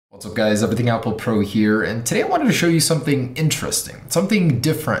What's up guys, Everything Apple Pro here, and today I wanted to show you something interesting, something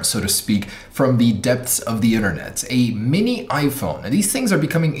different, so to speak, from the depths of the internet. A mini iPhone. Now, these things are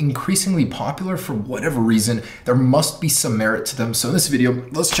becoming increasingly popular for whatever reason. There must be some merit to them. So in this video,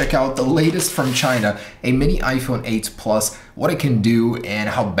 let's check out the latest from China, a mini iPhone 8 Plus, what it can do and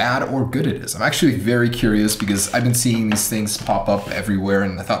how bad or good it is. I'm actually very curious because I've been seeing these things pop up everywhere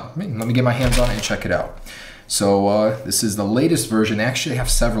and I thought, let me get my hands on it and check it out. So this is the latest version. They actually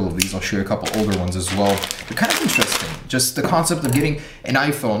have several of these. I'll show you a couple older ones as well. They're kind of interesting. Just the concept of getting an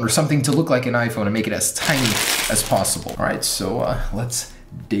iPhone or something to look like an iPhone and make it as tiny as possible. All right, so let's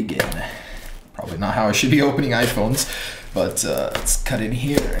dig in. Probably not how I should be opening iPhones, but let's cut in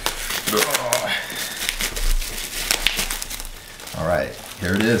here. All right,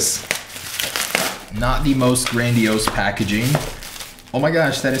 here it is. Not the most grandiose packaging. Oh my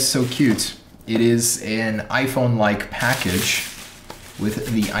gosh, that is so cute. It is an iPhone-like package with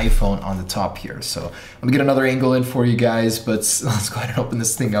the iPhone on the top here. So let me get another angle in for you guys, but let's go ahead and open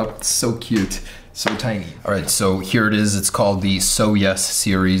this thing up. It's so cute, so tiny. All right, so here it is. It's called the So Yes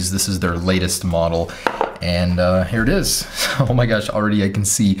series. This is their latest model. And here it is. Oh my gosh, already I can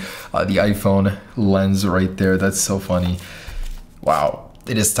see the iPhone lens right there. That's so funny. Wow,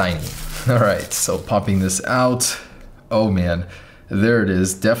 it is tiny. All right, so popping this out. Oh man, there it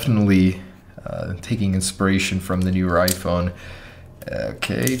is. Definitely taking inspiration from the newer iPhone.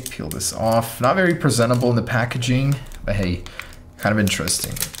 Okay, peel this off. Not very presentable in the packaging, but hey, kind of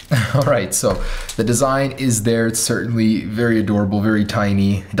interesting. All right, so the design is there. It's certainly very adorable, very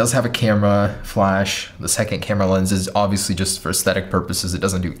tiny. It does have a camera flash. The second camera lens is obviously just for aesthetic purposes. It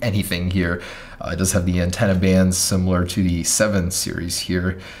doesn't do anything here. It does have the antenna bands similar to the 7 series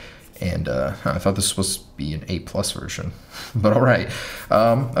here. And I thought this was supposed to be an 8 Plus version, but all right.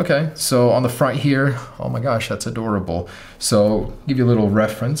 Okay, so on the front here, oh my gosh, that's adorable. So give you a little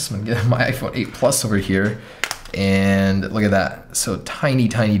reference. I'm gonna get my iPhone 8 Plus over here, and look at that. So tiny,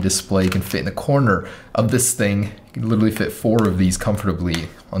 tiny display can fit in the corner of this thing. You can literally fit 4 of these comfortably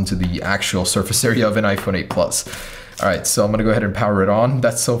onto the actual surface area of an iPhone 8 Plus. All right, so I'm gonna go ahead and power it on.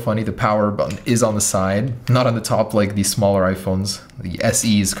 That's so funny, the power button is on the side, not on the top like the smaller iPhones. The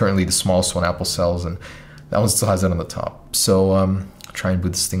SE is currently the smallest one Apple sells, and that one still has it on the top. So I'll try and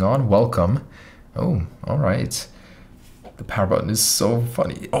boot this thing on, welcome. Oh, all right. The power button is so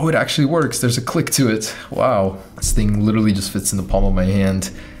funny. Oh, it actually works, there's a click to it. Wow, this thing literally just fits in the palm of my hand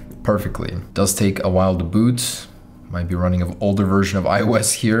perfectly. It does take a while to boot. Might be running an older version of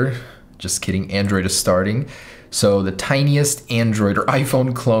iOS here. Just kidding, Android is starting. So the tiniest Android or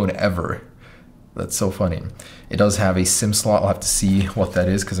iPhone clone ever. That's so funny. It does have a SIM slot. I'll have to see what that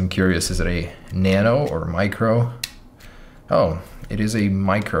is because I'm curious. Is it a nano or micro? Oh, it is a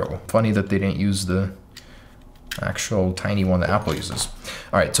micro. Funny that they didn't use the actual tiny one that Apple uses.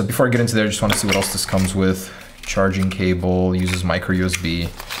 All right, so before I get into there, I just want to see what else this comes with. Charging cable, uses micro USB.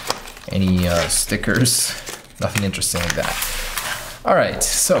 Any stickers? Nothing interesting like that. All right,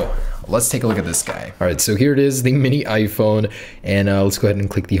 so let's take a look at this guy. All right, so here it is, the mini iPhone, and let's go ahead and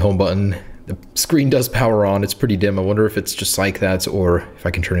click the home button. The screen does power on. It's pretty dim. I wonder if it's just like that or if I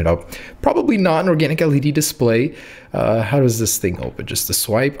can turn it up. Probably not an organic LED display. How does this thing open? Just a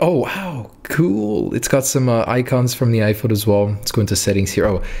swipe? Oh, wow, cool. It's got some icons from the iPhone as well. Let's go into settings here.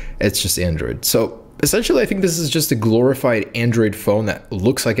 Oh, it's just Android. So essentially, I think this is just a glorified Android phone that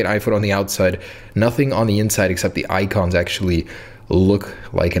looks like an iPhone on the outside. Nothing on the inside except the icons actually look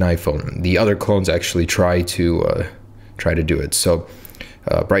like an iPhone. The other clones actually try to do it. So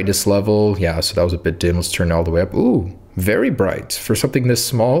brightness level, yeah, so that was a bit dim. Let's turn it all the way up. Ooh, very bright for something this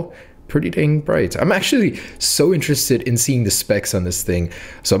small. Pretty dang bright. I'm actually so interested in seeing the specs on this thing.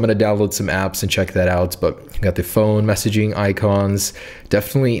 So I'm gonna download some apps and check that out, but you got the phone messaging icons.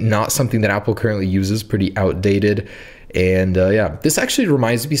 Definitely not something that Apple currently uses, pretty outdated. And yeah, this actually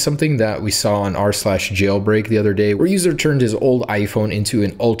reminds me of something that we saw on r/jailbreak the other day, where a user turned his old iPhone into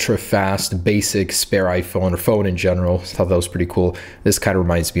an ultra fast, basic spare iPhone or phone in general. I thought that was pretty cool. This kind of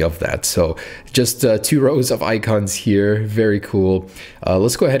reminds me of that. So just 2 rows of icons here, very cool.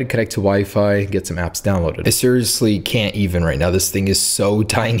 Let's go ahead and connect to Wi-Fi, get some apps downloaded. I seriously can't even right now. This thing is so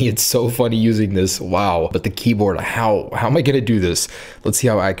tiny. It's so funny using this. Wow. But the keyboard, how am I gonna do this? Let's see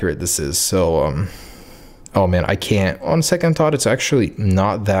how accurate this is. So oh man, I can't. On second thought, it's actually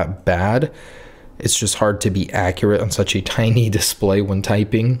not that bad. It's just hard to be accurate on such a tiny display when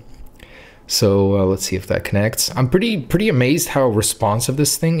typing. So let's see if that connects. I'm pretty amazed how responsive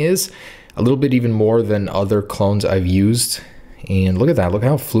this thing is. A little bit even more than other clones I've used. And look at that, look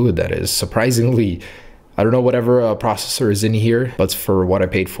how fluid that is. Surprisingly, I don't know whatever processor is in here, but for what I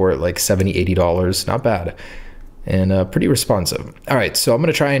paid for it, like $70, $80, not bad. and pretty responsive. All right, so I'm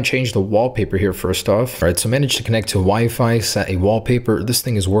gonna try and change the wallpaper here first off. All right, so I managed to connect to Wi-Fi, set a wallpaper. This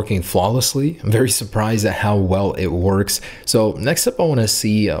thing is working flawlessly. I'm very surprised at how well it works. So next up, I wanna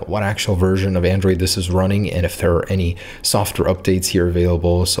see what actual version of Android this is running and if there are any software updates here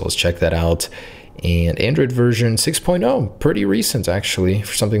available. So let's check that out. And Android version 6.0, pretty recent actually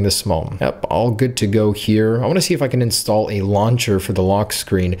for something this small. Yep, all good to go here. I want to see if I can install a launcher for the lock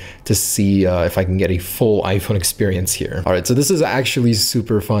screen to see if I can get a full iPhone experience here. All right, so this is actually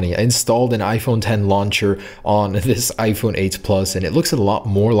super funny. I installed an iPhone 10 launcher on this iPhone 8 Plus, and it looks a lot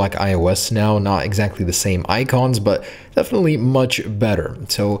more like iOS now. Not exactly the same icons, but definitely much better.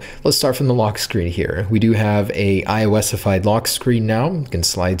 So let's start from the lock screen here. We do have a iOS-ified lock screen now. You can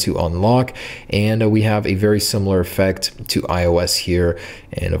slide to unlock, and we have a very similar effect to iOS here.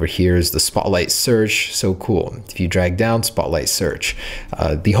 And over here is the spotlight search. So cool. If you drag down, spotlight search.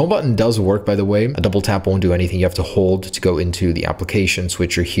 The home button does work, by the way. A double tap won't do anything. You have to hold to go into the application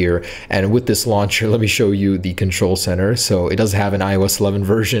switcher here. And with this launcher, let me show you the control center. So it does have an iOS 11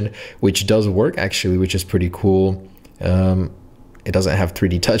 version, which does work actually, which is pretty cool. It doesn't have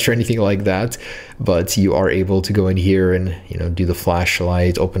 3D touch or anything like that, but you are able to go in here and, you know, do the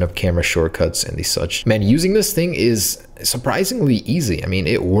flashlight, open up camera shortcuts and the such. Man, using this thing is surprisingly easy. I mean,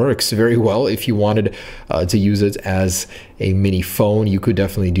 it works very well. If you wanted to use it as a mini phone, you could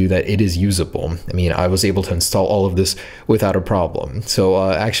definitely do that. It is usable. I mean, I was able to install all of this without a problem.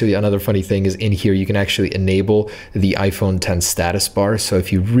 So actually, another funny thing is in here, you can actually enable the iPhone 10 status bar. So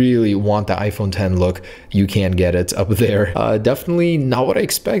if you really want the iPhone 10 look, you can get it up there. Definitely not what I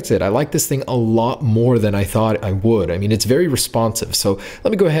expected. I like this thing a lot more than I thought I would. I mean, it's very responsive. So let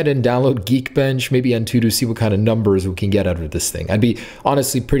me go ahead and download Geekbench, maybe Antutu, see what kind of numbers we can get out of this thing. I'd be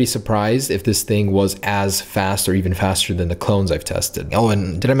honestly pretty surprised if this thing was as fast or even faster than the clones I've tested. Oh,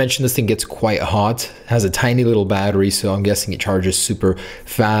 and did I mention this thing gets quite hot? It has a tiny little battery, so I'm guessing it charges super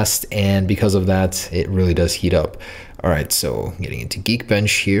fast, and because of that, it really does heat up. All right, so getting into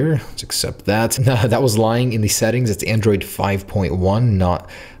Geekbench here, let's accept that. That was lying in the settings. It's Android 5.1, not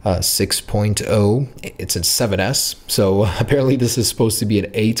 6.0. It's a 7S, so apparently this is supposed to be an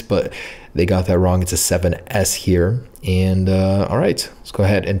 8, but they got that wrong. It's a 7S here. And all right, let's go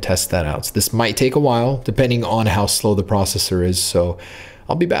ahead and test that out. This might take a while, depending on how slow the processor is, so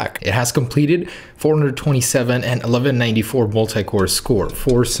I'll be back. It has completed 427 and 1194 multi-core score.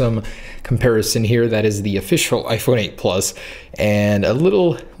 For some comparison here, that is the official iPhone 8 Plus, and a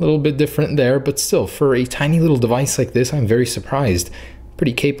little bit different there, but still, for a tiny little device like this, I'm very surprised.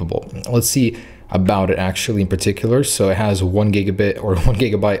 Pretty capable. Let's see about it actually in particular. So it has 1 gigabit or 1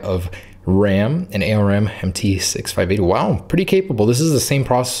 gigabyte of RAM and ARM MT658. Wow, pretty capable. This is the same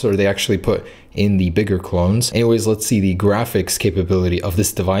processor they actually put in the bigger clones. Anyways, let's see the graphics capability of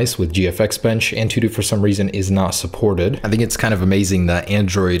this device with GFX Bench. Antutu for some reason is not supported. I think it's kind of amazing that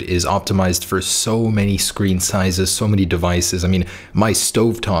Android is optimized for so many screen sizes, so many devices. I mean, my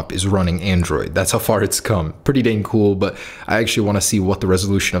stovetop is running Android. That's how far it's come. Pretty dang cool, but I actually want to see what the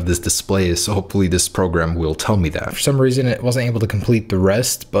resolution of this display is, so hopefully this program will tell me that. For some reason, it wasn't able to complete the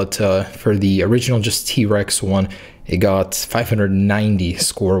rest, but for the original just T-Rex one, it got 590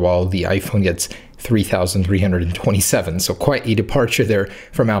 score, while the iPhone gets 3,327. So quite a departure there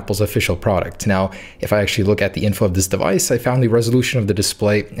from Apple's official product. Now, if I actually look at the info of this device, I found the resolution of the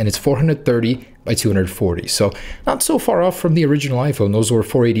display, and it's 430 by 240. So not so far off from the original iPhone. Those were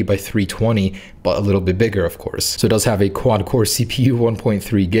 480 by 320, but a little bit bigger, of course. So it does have a quad-core CPU,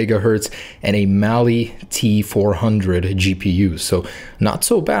 1.3 gigahertz, and a Mali T400 GPU. So not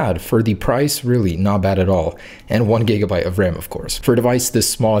so bad for the price, really not bad at all. And 1 gigabyte of RAM, of course. For a device this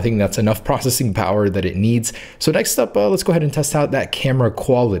small, I think that's enough processing power that it needs. So next up, let's go ahead and test out that camera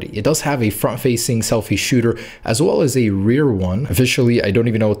quality. It does have a front-facing selfie shooter as well as a rear one. Officially, I don't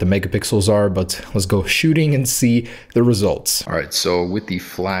even know what the megapixels are, but let's go shooting and see the results. All right, so with the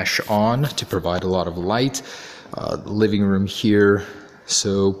flash on to provide a lot of light, the living room here,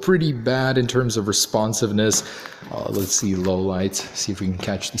 so pretty bad in terms of responsiveness. Let's see low light, see if we can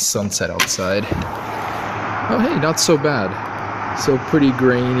catch the sunset outside. Oh, hey, not so bad. So pretty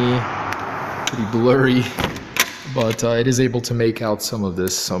grainy, pretty blurry, but it is able to make out some of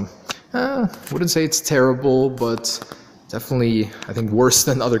this. So wouldn't say it's terrible, but definitely, I think, worse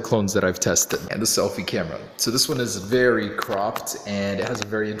than other clones that I've tested. And the selfie camera. So this one is very cropped, and it has a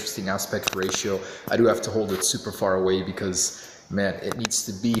very interesting aspect ratio. I do have to hold it super far away because, man, it needs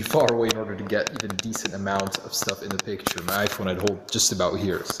to be far away in order to get even a decent amount of stuff in the picture. My iPhone I'd hold just about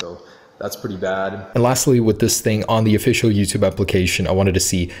here, so that's pretty bad. And lastly, with this thing on the official YouTube application, I wanted to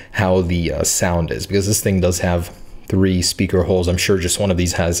see how the sound is, because this thing does have 3 speaker holes. I'm sure just one of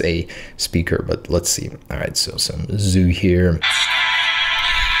these has a speaker, but let's see. All right, so some zoo here.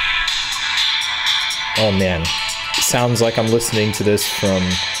 Oh man, sounds like I'm listening to this from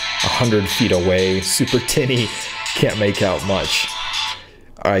 100 feet away. Super tinny, can't make out much.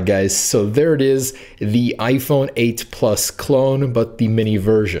 All right, guys, so there it is, the iPhone 8 Plus clone, but the mini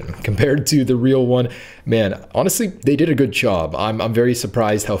version. Compared to the real one, man, honestly, they did a good job. I'm very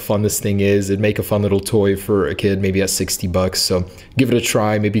surprised how fun this thing is. It'd make a fun little toy for a kid, maybe at 60 bucks. So give it a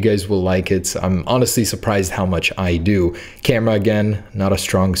try. Maybe you guys will like it. I'm honestly surprised how much I do. Camera, again, not a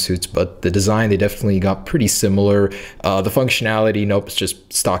strong suit, but the design, they definitely got pretty similar. The functionality, nope, it's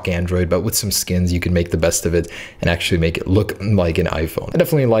just stock Android, but with some skins, you can make the best of it and actually make it look like an iPhone. I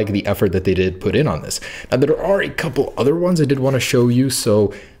definitely like the effort that they did put in on this. Now, there are a couple other ones I did want to show you.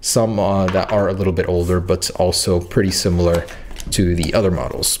 So some that are a little bit older, but also pretty similar to the other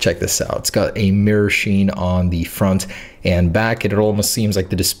models. Check this out. It's got a mirror sheen on the front and back. It almost seems like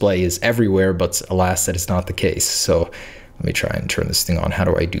the display is everywhere, but alas, that is not the case. So let me try and turn this thing on. How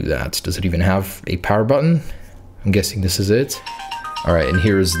do I do that? Does it even have a power button? I'm guessing this is it. All right, and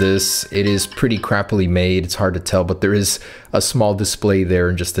here's this. It is pretty crappily made. It's hard to tell, but there is a small display there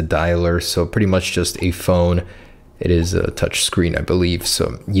and just a dialer. So pretty much just a phone. It is a touch screen, I believe.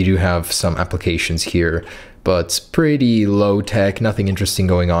 So you do have some applications here, but pretty low tech, nothing interesting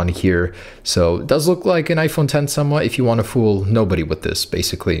going on here. So it does look like an iPhone X somewhat if you want to fool nobody with this,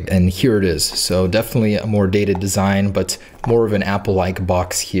 basically. And here it is. So definitely a more dated design, but more of an Apple-like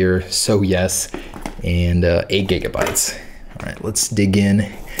box here. So yes, and 8 gigabytes. All right, let's dig in.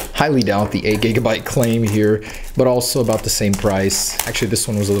 Highly doubt the 8 gigabyte claim here, but also about the same price. Actually, this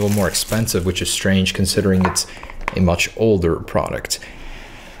one was a little more expensive, which is strange considering it's a much older product.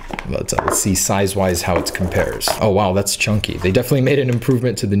 But let's see size-wise how it compares. Oh wow, that's chunky. They definitely made an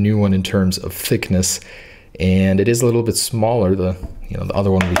improvement to the new one in terms of thickness, and it is a little bit smaller, the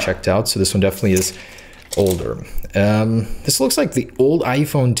other one we checked out. So this one definitely is older. This looks like the old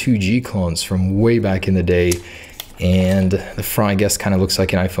iPhone 2G clones from way back in the day. And the front, I guess, kind of looks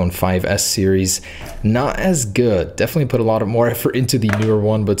like an iPhone 5S series. Not as good. Definitely put a lot more effort into the newer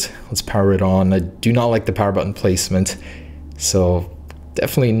one, but let's power it on. I do not like the power button placement. So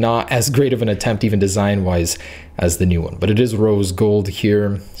definitely not as great of an attempt, even design-wise, as the new one. But it is rose gold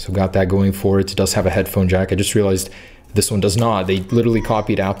here, so got that going for it. It does have a headphone jack. I just realized this one does not. They literally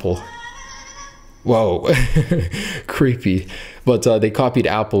copied Apple. Whoa, creepy. But they copied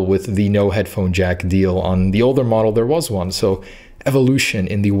Apple with the no headphone jack deal. On the older model, there was one. So evolution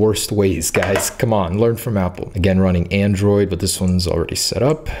in the worst ways, guys. Come on, learn from Apple. Again, running Android, but this one's already set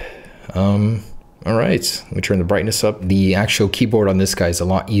up. All right, let me turn the brightness up. The actual keyboard on this guy is a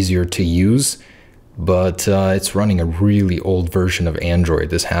lot easier to use, but it's running a really old version of Android.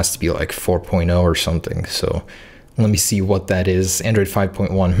 This has to be like 4.0 or something. So let me see what that is. Android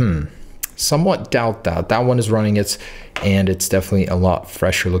 5.1, somewhat doubt that. That one is running it, and it's definitely a lot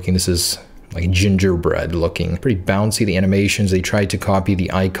fresher looking. This is like gingerbread looking. Pretty bouncy, the animations. They tried to copy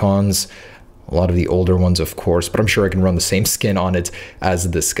the icons. A lot of the older ones, of course, but I'm sure I can run the same skin on it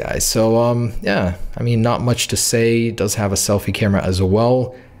as this guy. So, yeah, I mean, not much to say. It does have a selfie camera as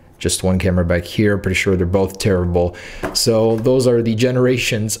well. Just one camera back here. Pretty sure they're both terrible. So those are the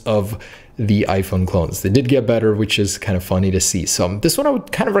generations of the iPhone clones. They did get better, which is kind of funny to see. So this one I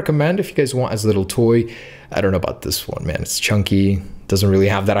would kind of recommend if you guys want as a little toy. I don't know about this one, man. It's chunky. Doesn't really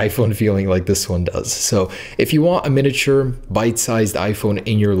have that iPhone feeling like this one does. So if you want a miniature bite-sized iPhone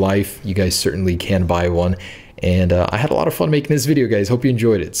in your life, you guys certainly can buy one. And I had a lot of fun making this video, guys. Hope you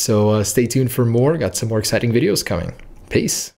enjoyed it. So stay tuned for more. Got some more exciting videos coming. Peace.